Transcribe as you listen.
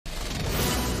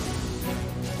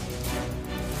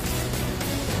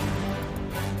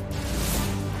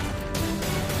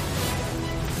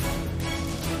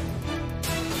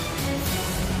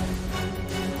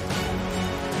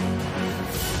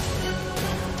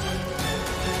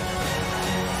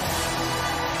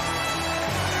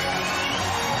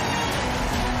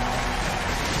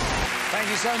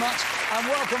so much, and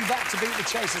welcome back to Beat the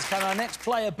Chasers. Can our next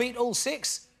player beat all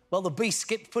six? Well, the beast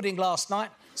skipped pudding last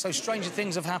night, so stranger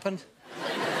things have happened.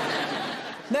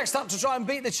 Next up to try and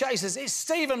beat the Chasers is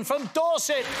Stephen from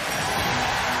Dorset.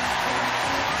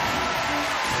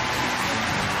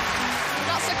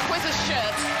 That's a quizzer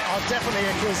shirt. Oh, definitely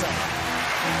a quizzer.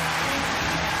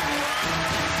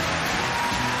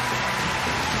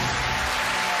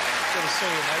 Good to see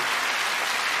you, mate.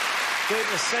 Good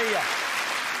to see you.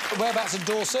 Whereabouts in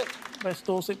Dorset? West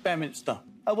Dorset, Bedminster.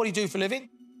 What do you do for a living?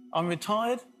 I'm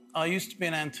retired. I used to be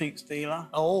an antiques dealer.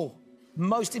 Oh,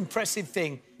 most impressive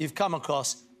thing you've come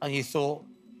across and you thought,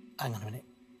 hang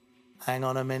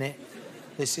on a minute,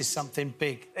 this is something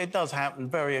big. It does happen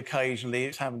very occasionally.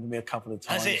 It's happened to me a couple of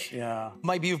times. Has it? Yeah.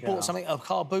 Maybe you've bought something at a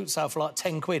car boot sale for like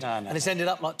 10 quid and it's ended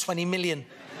up like 20 million.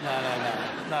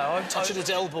 No. Touch of the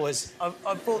Dell boys.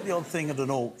 I bought the odd thing at an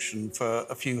auction for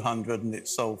a few hundred and it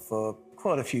sold for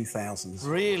quite a few thousands.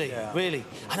 Really? Yeah. Really?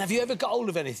 And have you ever got hold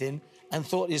of anything and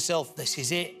thought to yourself, this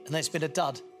is it, and it's been a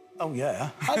dud? Oh,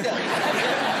 yeah.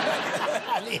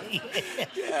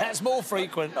 That's more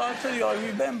frequent. I'll tell you, I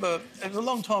remember, it was a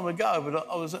long time ago, but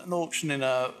I was at an auction in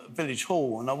a village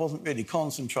hall and I wasn't really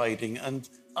concentrating and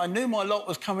I knew my lot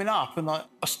was coming up and I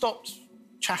stopped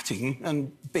chatting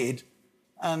and bid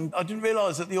and I didn't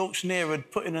realise that the auctioneer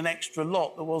had put in an extra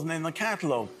lot that wasn't in the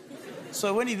catalogue.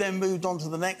 So when he then moved on to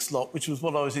the next lot, which was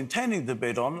what I was intending to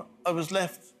bid on, I was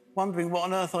left wondering what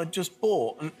on earth I'd just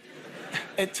bought. And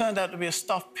it turned out to be a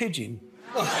stuffed pigeon.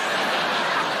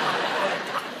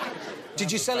 Did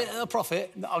you sell it at a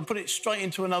profit? I'd put it straight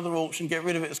into another auction, get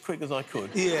rid of it as quick as I could.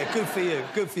 Yeah, good for you,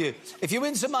 good for you. If you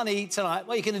win some money tonight,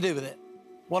 what are you going to do with it?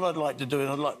 What I'd like to do is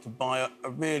I'd like to buy a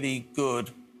really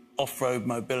good off-road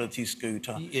mobility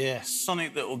scooter. Yes.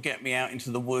 Something that will get me out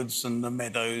into the woods and the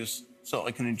meadows so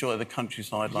I can enjoy the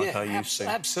countryside like I used to.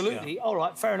 Absolutely. Yeah. All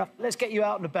right, fair enough. Let's get you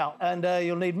out and about, and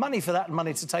you'll need money for that and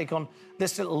money to take on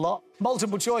this little lot.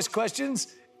 Multiple choice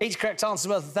questions. Each correct answer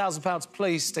is worth £1,000.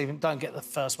 Please, Stephen, don't get the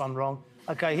first one wrong.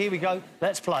 OK, here we go.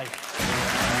 Let's play. Good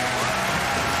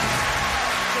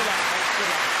luck, mate. Good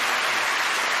luck.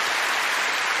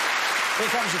 Here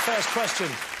comes your first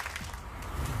question.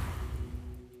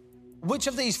 Which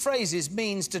of these phrases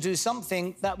means to do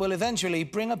something that will eventually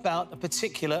bring about a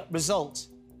particular result?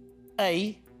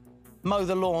 A, mow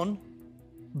the lawn.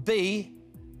 B,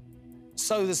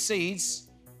 sow the seeds.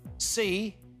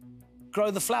 C, grow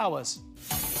the flowers.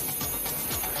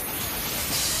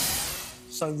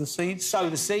 Sow the seeds? Sow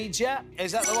the seeds, yeah.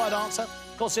 Is that the right answer?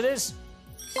 Of course it is.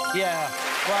 Yeah,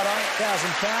 right on,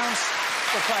 £1,000.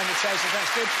 We're playing the Chasers,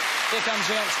 that's good. Here comes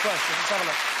your next question. Let's have a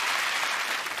look.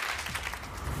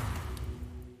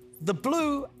 The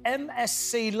blue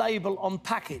MSC label on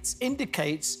packets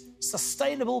indicates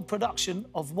sustainable production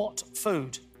of what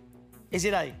food? Is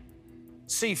it A,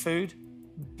 seafood,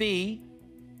 B,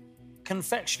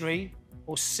 confectionery,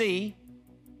 or C,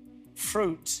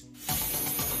 fruit?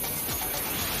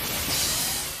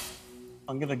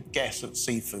 I'm going to guess at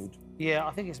seafood. Yeah,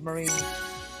 I think it's marine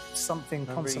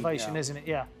conservation, yeah. isn't it?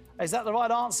 Yeah. Is that the right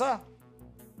answer?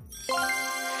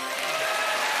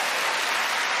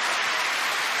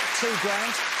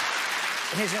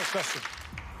 £2,000. And here's the next question.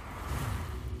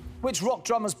 Which rock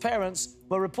drummer's parents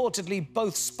were reportedly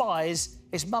both spies,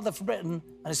 his mother for Britain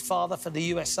and his father for the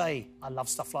USA? I love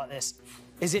stuff like this.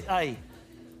 Is it A,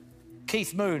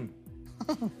 Keith Moon?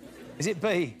 Is it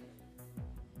B,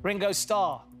 Ringo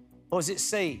Starr? Or is it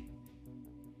C,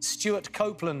 Stuart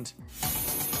Copeland?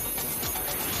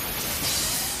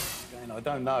 Again, I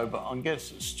don't know, but I'm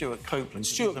guessing it's Stuart Copeland.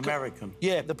 He's American.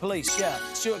 Yeah, the Police, yeah.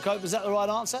 Stuart Copeland, is that the right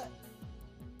answer?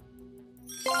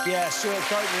 Yeah, Stuart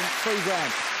Copeland,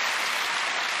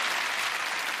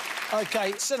 £3,000.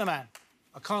 OK, Cinnamon.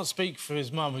 I can't speak for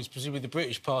his mum, who's presumably the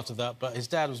British part of that, but his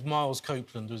dad was Miles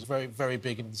Copeland, who was very, very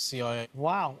big in the CIA.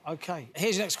 Wow, OK.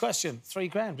 Here's your next question.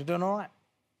 £3,000, we're doing all right.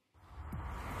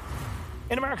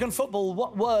 In American football,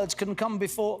 what words can come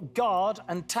before guard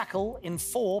and tackle in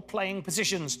 4 playing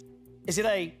positions? Is it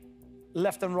A,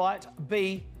 left and right,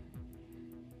 B,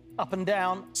 up and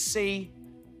down, C,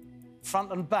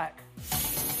 front and back?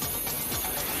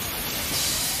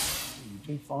 You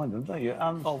do find them, don't you?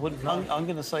 Oh, wouldn't know. I'm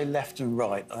going to say left and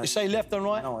right. You say left and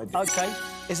right? No idea. OK.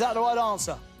 Is that the right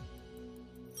answer?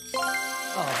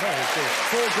 Oh, very good.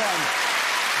 £4,000.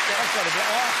 That's got to be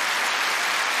all right.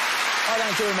 I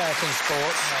don't do American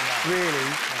sports, really,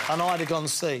 and I'd have gone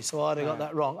C, so I'd have got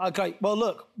that wrong. OK, well,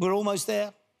 look, we're almost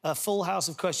there. A full house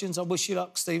of questions. I wish you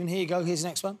luck, Stephen. Here you go. Here's the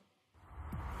next one.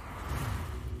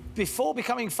 Before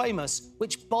becoming famous,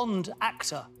 which Bond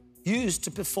actor used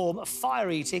to perform a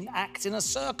fire-eating act in a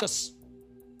circus?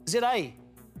 Is it A,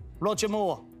 Roger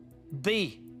Moore,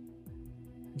 B,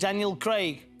 Daniel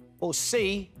Craig, or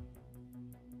C,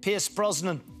 Pierce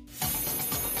Brosnan?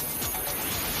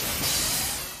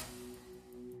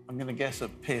 I'm going to guess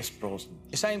at Pierce Brosnan.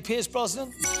 You're saying Pierce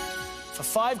Brosnan? For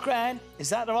 £5 grand, is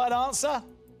that the right answer?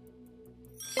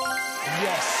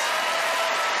 Yes.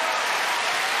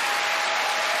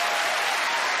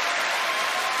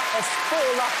 That's 4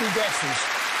 lucky guesses.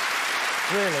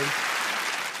 Really?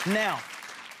 Now,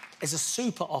 there's a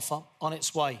super offer on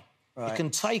its way. Right. You can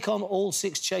take on all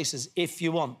 6 chasers if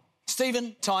you want.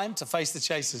 Stephen, time to face the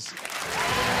chasers.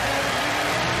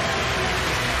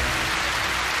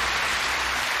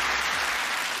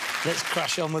 Let's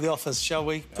crash on with the offers, shall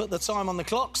we? Put the time on the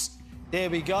clocks.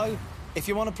 There we go. If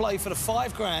you want to play for the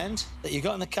 £5 grand that you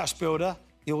got in the cash builder,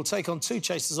 you will take on 2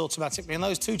 chasers automatically, and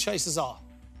those 2 chasers are...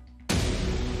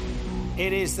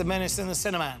 It is the Menace and the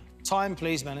Cinnamon. Time,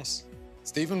 please, Menace.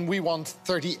 Stephen, we want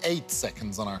 38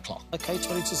 seconds on our clock. OK,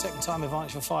 22-second time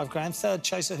advantage for £5 grand. Third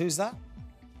chaser, who's that?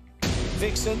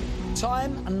 Vixen,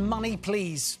 time and money,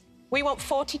 please. We want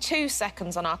 42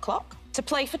 seconds on our clock to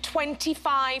play for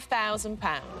 £25,000. Not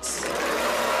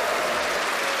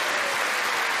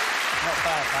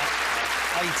bad, that.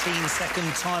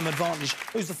 18-second time advantage.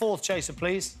 Who's the 4th chaser,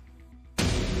 please?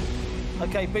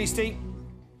 OK, Beastie.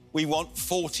 We want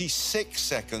 46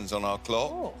 seconds on our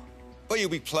clock, Oh. but you'll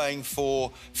be playing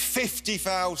for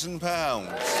 £50,000.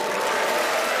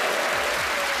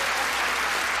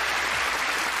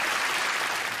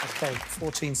 OK,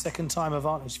 14-second time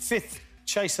advantage. 5th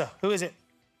chaser, who is it?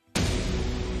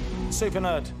 Super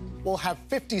Nerd. We'll have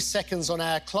 50 seconds on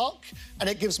our clock, and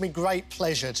it gives me great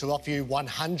pleasure to offer you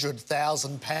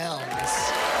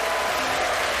 £100,000.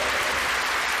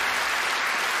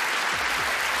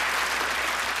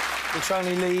 Which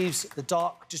only leaves the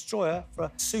Dark Destroyer for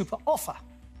a super offer.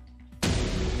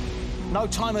 No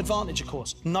time advantage, of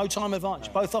course. No time advantage.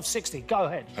 No. Both off 60. Go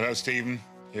ahead. Hello, Stephen.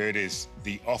 Here it is.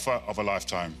 The offer of a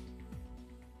lifetime.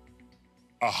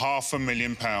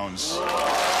 £500,000.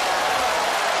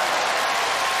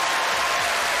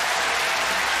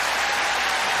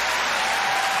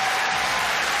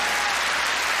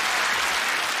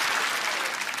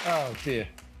 Oh, dear.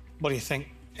 What do you think?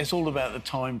 It's all about the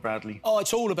time, Bradley. Oh,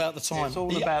 it's all about the time. It's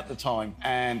all about the time.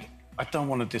 And I don't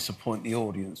want to disappoint the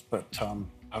audience, but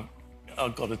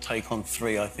I've got to take on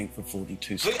 3, I think, for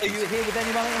 42 seconds. Are you here with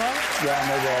anyone at the moment? Yeah,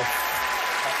 no, there.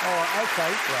 All right, OK.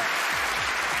 Yeah.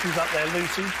 Who's up there,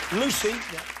 Lucy? Lucy.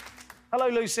 Yeah. Hello,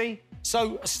 Lucy.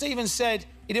 So, Stephen said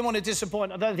he didn't want to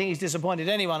disappoint... I don't think he's disappointed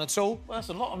anyone at all. Well, that's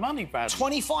a lot of money, Bradley.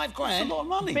 25 grand? That's a lot of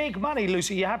money. Big money,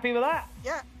 Lucy. You happy with that?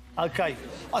 Yeah. OK.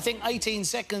 I think 18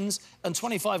 seconds and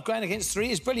 25 grand against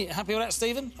 3 is brilliant. Happy with that,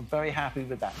 Stephen? I'm very happy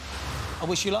with that. I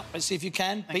wish you luck. Let's see if you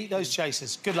can beat those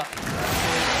chasers. Good luck.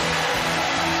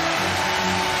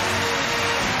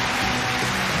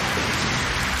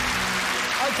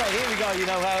 OK, here we go. You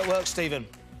know how it works, Stephen.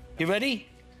 You ready?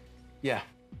 Yeah.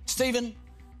 Stephen,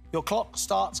 your clock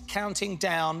starts counting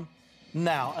down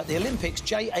now. At the Olympics,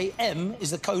 JAM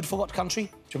is the code for what country?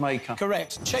 Jamaica.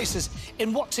 Correct. Chasers,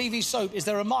 in what TV soap is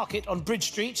there a market on Bridge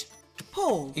Street?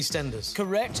 Paul. EastEnders.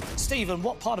 Correct. Stephen,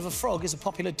 what part of a frog is a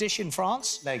popular dish in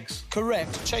France? Legs.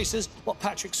 Correct. Chasers, what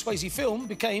Patrick Swayze film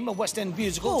became a West End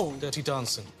musical? Paul. Dirty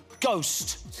Dancing.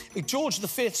 Ghost. George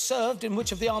V served in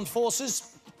which of the armed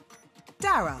forces?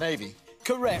 Dara. Navy.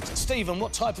 Correct. Stephen,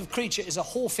 what type of creature is a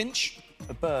hawfinch?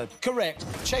 A bird. Correct.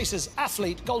 Chasers,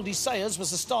 athlete Goldie Sayers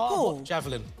was the star. Paul.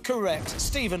 Javelin. Correct.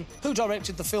 Stephen, who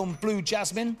directed the film Blue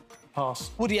Jasmine?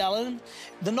 Pass. Woody Allen.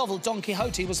 The novel Don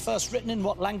Quixote was first written in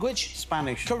what language?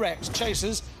 Spanish. Correct.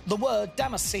 Chasers, the word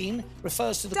Damascene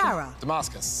refers to the... Dara.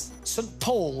 Damascus. St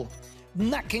Paul.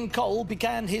 Nat King Cole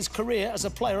began his career as a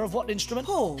player of what instrument?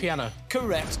 Paul. Piano.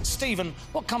 Correct. Stephen,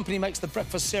 what company makes the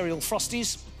breakfast cereal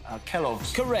Frosties?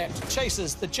 Kellogg's. Correct.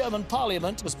 Chasers, the German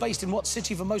Parliament was based in what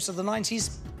city for most of the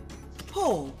 90s?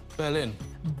 Paul. Berlin.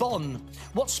 Bonn.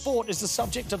 What sport is the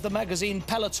subject of the magazine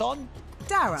Peloton?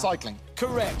 Dara. Cycling.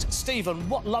 Correct. Stephen,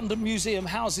 what London museum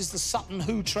houses the Sutton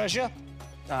Hoo treasure?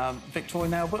 Victoria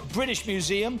and Albert. British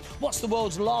Museum. What's the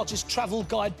world's largest travel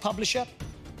guide publisher?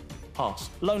 Pass.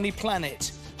 Lonely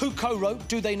Planet. Who co-wrote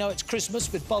Do They Know It's Christmas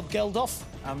with Bob Geldof?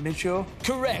 Mitchell.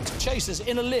 Correct. Chasers,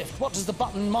 in a lift, what does the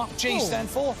button mark G stand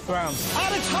for? Ground.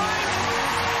 Out of time!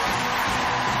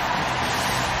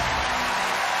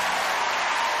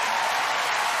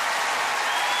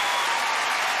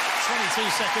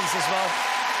 22 seconds as well.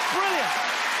 Brilliant!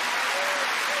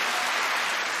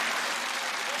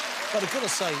 But I've got to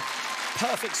say,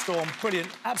 perfect storm, brilliant,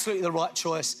 absolutely the right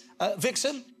choice.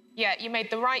 Vixen, Yeah, you made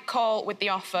the right call with the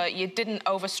offer. You didn't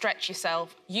overstretch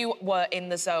yourself. You were in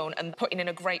the zone and putting in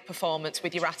a great performance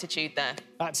with your attitude there.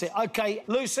 That's it. OK,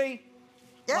 Lucy,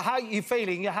 well, how are you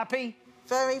feeling? You happy?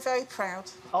 Very, very proud.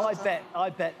 Oh, I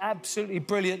bet. Absolutely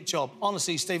brilliant job.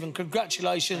 Honestly, Stephen,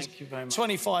 congratulations. Thank you very much.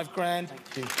 25 grand.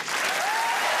 Thank you.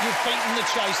 You've beaten the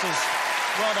Chasers.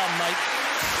 Well done, mate.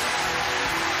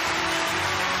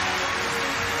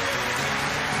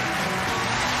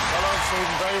 Well done,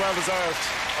 Stephen. Very well deserved.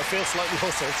 I feel slightly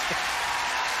hustled.